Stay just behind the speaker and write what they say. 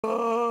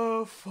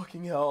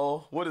Fucking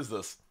hell. What is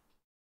this?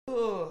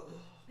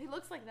 He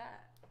looks like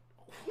that.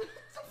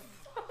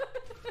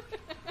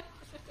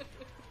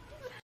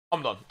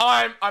 I'm done.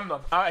 I'm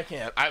done. I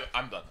can't.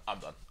 I'm done. I'm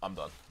done. I'm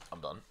done.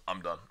 I'm done.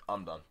 I'm done.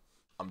 I'm done.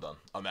 I'm done.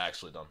 I'm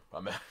actually done.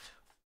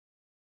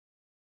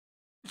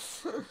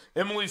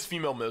 Emily's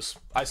female miss.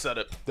 I said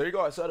it. There you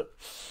go. I said it.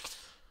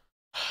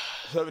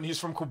 7. He's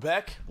from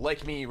Quebec,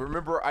 like me.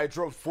 Remember, I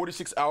drove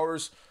 46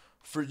 hours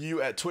for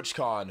you at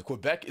TwitchCon.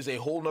 Quebec is a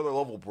whole nother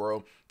level,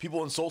 bro.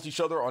 People insult each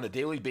other on a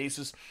daily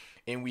basis,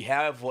 and we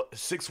have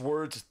 6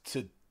 words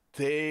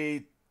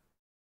today.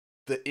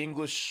 The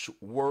English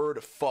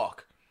word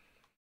fuck.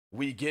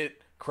 We get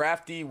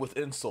crafty with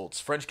insults.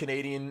 French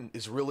Canadian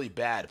is really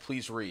bad.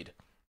 Please read.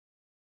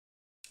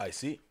 I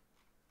see.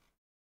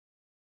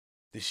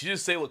 Did she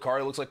just say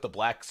Lacari looks like the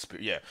black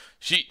spirit? Yeah,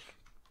 she.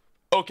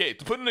 Okay,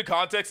 to put into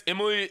context,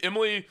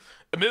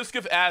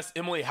 Mizkifs asked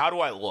Emily, "How do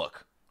I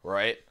look?"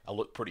 Right? I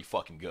look pretty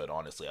fucking good,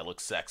 honestly. I look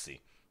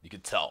sexy. You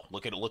can tell.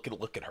 Look at her.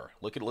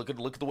 Look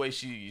at the way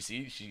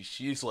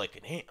she's like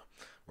an him,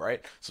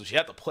 right? So she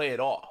had to play it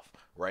off,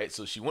 right?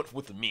 So she went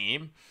with the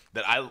meme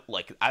that I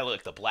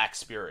like the black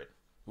spirit,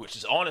 which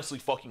is honestly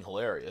fucking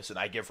hilarious, and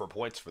I give her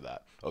points for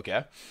that.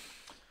 Okay.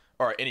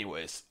 All right.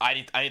 Anyways, I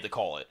need to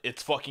call it.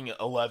 It's fucking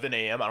 11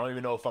 a.m. I don't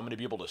even know if I'm gonna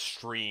be able to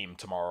stream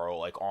tomorrow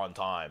like on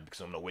time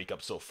because I'm gonna wake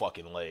up so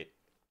fucking late.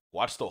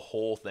 Watch the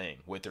whole thing.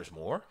 Wait, there's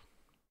more?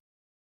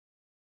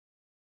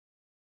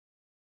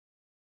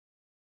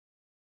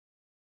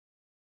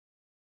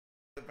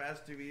 The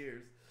past 2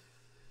 years.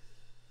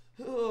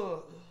 He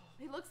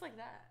looks like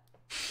that.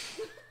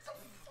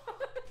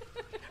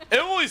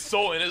 Emily's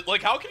so innocent.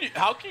 Like, how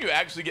can you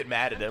actually get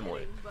mad at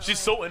Emily? She's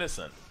so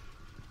innocent.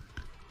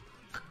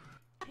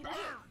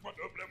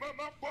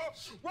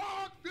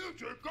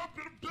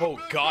 Oh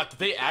god, did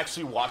they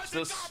actually watch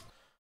this?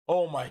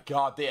 Oh my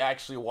god, they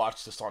actually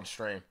watched this on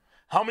stream.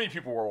 How many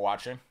people were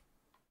watching?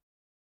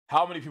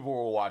 How many people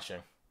were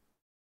watching?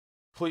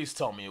 Please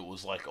tell me it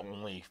was like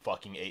only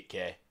fucking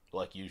 8K,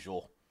 like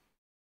usual.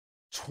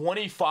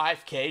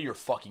 25K? You're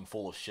fucking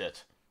full of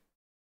shit.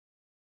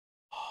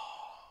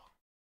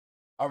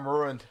 I'm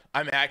ruined.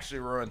 I'm actually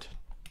ruined.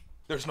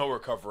 There's no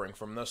recovering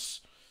from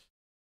this.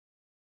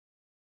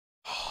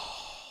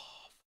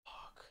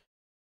 Fuck.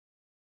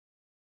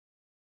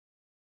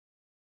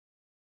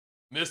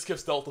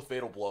 Mizkifs dealt a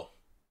fatal blow.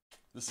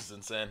 This is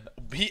insane.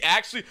 He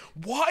actually...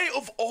 Why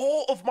of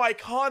all of my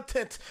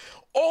content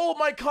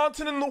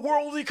in the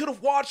world he could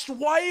have watched,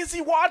 why is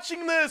he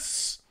watching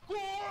this?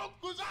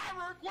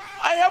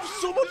 I have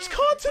so much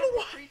content to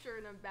watch. Preacher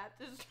in a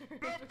Baptist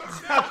church.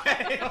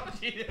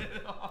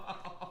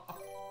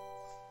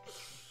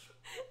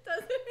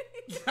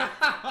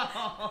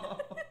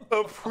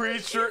 A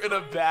preacher in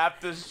a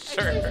Baptist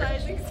church.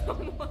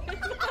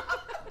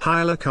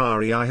 Hi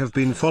Lacari, I have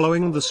been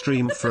following the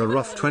stream for a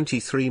rough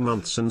 23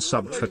 months and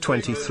subbed for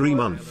 23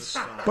 months.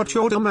 But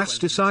your dumbass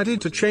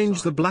decided to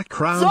change the black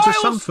crown to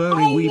some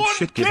furry weeb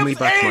shit. Give me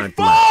back my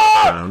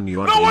black crown,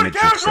 you ugly midget.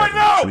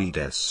 73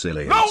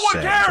 decillion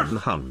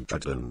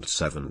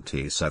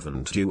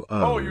 777 you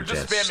oh, you're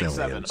just spamming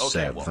 7.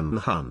 Okay, well.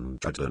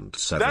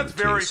 777. That's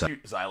very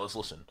cute. Xylus,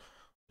 listen.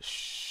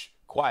 Shh.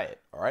 Quiet,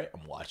 alright?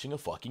 I'm watching a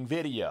fucking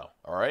video,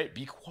 alright?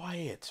 Be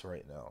quiet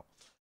right now.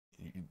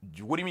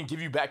 What do you mean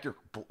give you back your...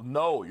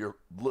 No, you're...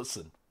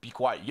 Listen, be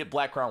quiet. You get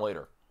black crown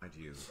later. I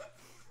do.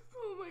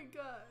 Oh my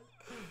god.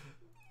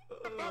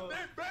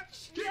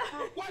 Yeah,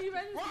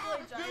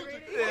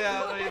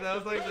 I mean,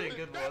 that was actually a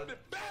good one.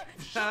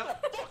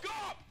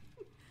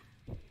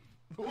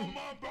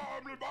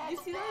 You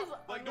see those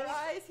under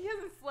eyes? He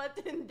hasn't slept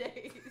in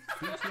days.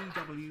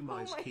 BTW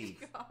Mizkifs.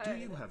 Do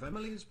you have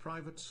Emily's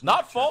private...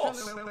 Not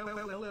false. I'm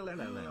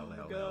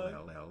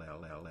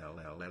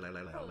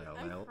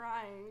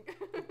crying.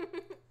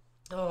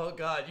 Oh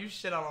god, you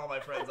shit on all my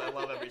friends. I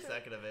love every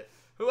second of it.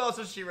 Who else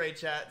does she rate,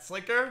 chat?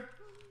 Slicker?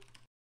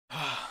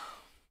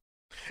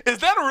 Is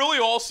that really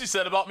all she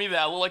said about me, that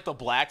I look like the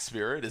black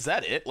spirit? Is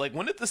that it? Like,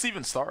 when did this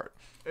even start?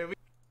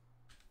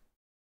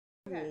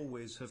 You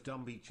always have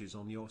dumb beaches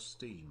on your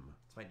Steam.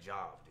 It's my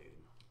job, dude.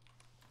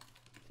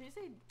 Did you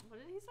say... What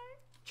did he say?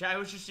 Chat,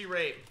 who should she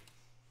rate?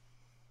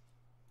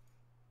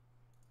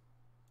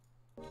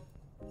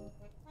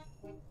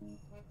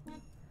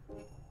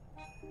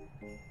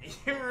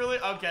 You really?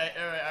 Okay,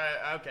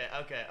 alright,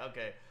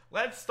 okay.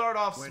 Let's start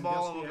off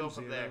small and we'll go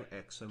from there.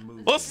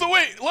 Let's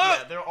wait.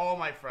 Yeah, they're all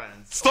my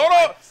friends. Start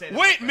off.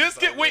 Wait,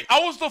 Mizkif. Wait, I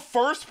was the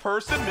first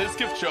person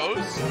Mizkif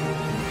chose.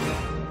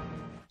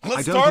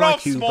 I don't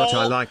like you, but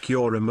I like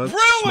your remote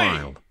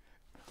smile.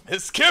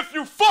 Mizkif,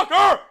 you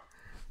fucker!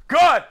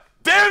 God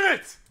damn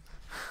it!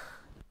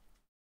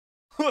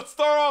 Let's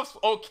start off.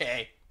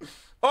 Okay.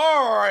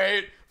 All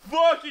right.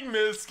 Fucking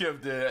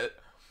Mizkif did it.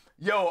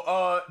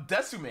 Yo,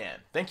 Desu Man,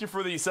 thank you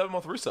for the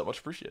 7-month reset. Much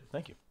appreciated.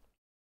 Thank you.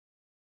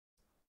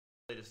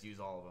 I just use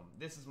all of them.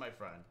 This is my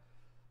friend.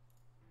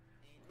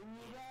 You want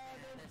me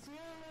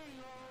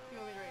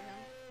to rate him?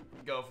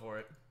 Go for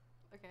it.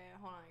 Okay,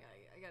 hold on.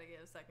 I gotta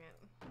get a second.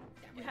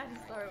 You had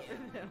to start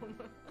with him.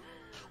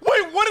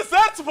 Wait, what is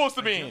that supposed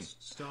to mean?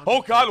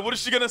 Oh God, what is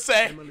she gonna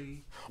say?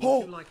 Emily, Oh,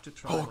 like to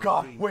try oh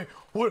God, green? wait,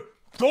 what?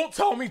 Don't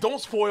tell me, don't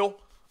spoil.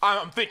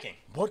 I'm thinking,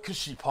 what could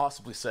she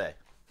possibly say?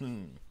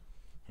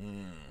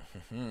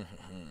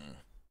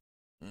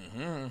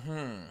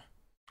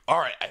 All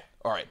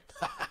right.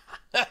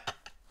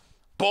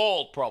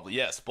 Bald, probably,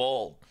 yes,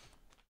 bald.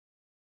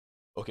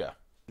 Okay.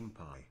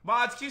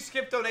 Mods, can you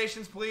skip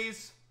donations,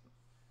 please?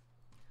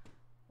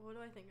 What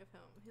do I think of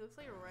him? He looks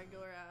like a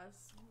regular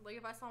ass. Like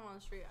if I saw him on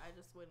the street, I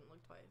just wouldn't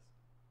look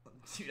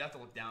twice. You'd have to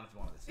look down if you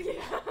wanted to see.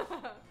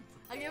 Yeah.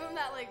 I give him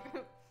that like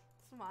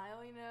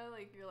smile, you know,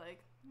 like you're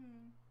like.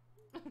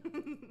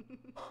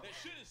 That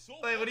shit is so.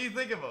 Wait, what do you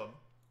think of him?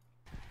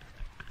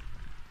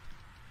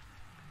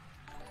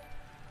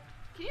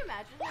 Can you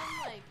imagine him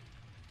like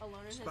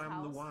alone in his house?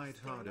 Spam the wide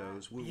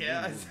hardos will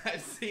Yeah, win.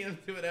 I've seen him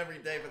do it every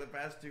day for the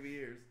past 2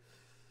 years.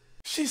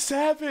 She's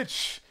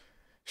savage.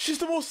 She's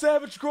the most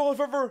savage girl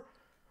I've ever.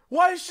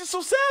 Why is she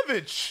so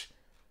savage?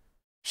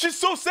 She's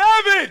so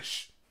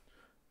savage.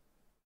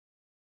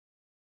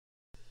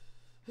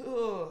 He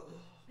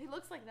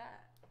looks like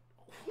that.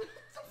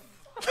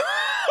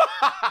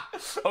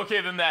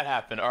 Okay, then that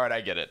happened. All right,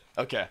 I get it.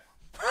 Okay.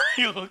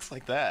 He looks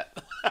like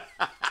that.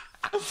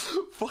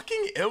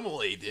 Fucking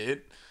Emily,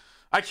 dude.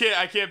 I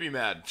can't be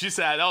mad. She's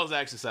sad. That was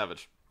actually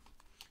savage.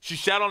 She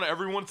shat on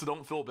everyone, so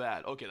don't feel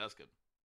bad. Okay, that's good.